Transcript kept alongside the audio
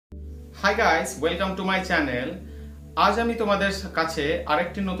Hi guys, welcome to my channel. আজ আমি তোমাদের কাছে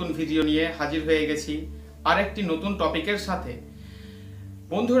আরেকটি নতুন ভিডিও নিয়ে হাজির হয়ে গেছি আরেকটি নতুন টপিকের সাথে।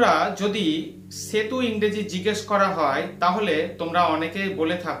 বন্ধুরা, যদি সেতু ইংরেজি জিজ্ঞেস করা হয় তাহলে তোমরা অনেকেই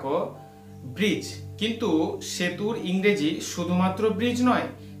বলে থাকো ব্রিজ, কিন্তু সেতুর ইংরেজি শুধুমাত্র ব্রিজ নয়,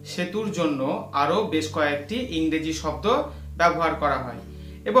 সেতুর জন্য আরো বেশ কয়েকটি ইংরেজি শব্দ ব্যবহার করা হয়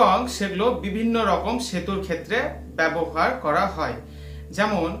এবং সেগুলো বিভিন্ন রকম সেতুর ক্ষেত্রে ব্যবহার করা হয়।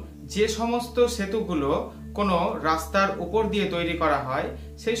 যেমন যে সমস্ত সেতুগুলো কোনো রাস্তার উপর দিয়ে তৈরি করা হয়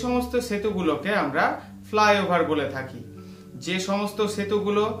সেই সমস্ত সেতুগুলোকে আমরা ফ্লাইওভার বলে থাকি। যে সমস্ত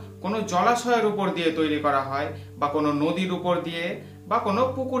সেতুগুলো কোনো জলাশয়ের উপর দিয়ে তৈরি করা হয় বা কোনো নদীর উপর দিয়ে বা কোনো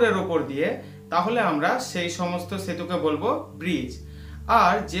পুকুরের উপর দিয়ে, তাহলে আমরা সেই সমস্ত সেতুকে বলবো ব্রিজ।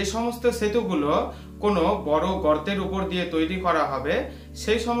 আর যে সমস্ত সেতুগুলো কোনো বড় গর্তের উপর দিয়ে তৈরি করা হবে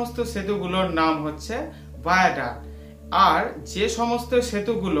সেই সমস্ত সেতুগুলোর নাম হচ্ছে ভায়াডাক্ট। আর যে সমস্ত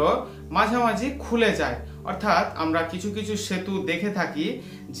সেতুগুলো মাঝামাঝি খুলে যায়, অর্থাৎ আমরা কিছু কিছু সেতু দেখে থাকি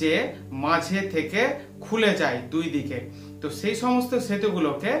যে মাঝে থেকে খুলে যায় দুই দিকে, তো সেই সমস্ত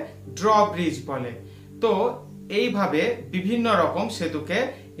সেতুগুলোকে ড্রব্রিজ বলে। তো এইভাবে বিভিন্ন রকম সেতুকে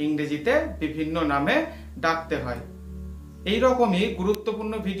ইংরেজিতে বিভিন্ন নামে ডাকতে হয়। এই রকমই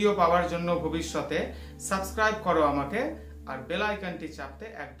গুরুত্বপূর্ণ ভিডিও পাওয়ার জন্য ভবিষ্যতে সাবস্ক্রাইব করো আমাকে, আর বেল আইকনটি চাপতে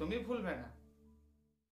একদমই ভুলবে না।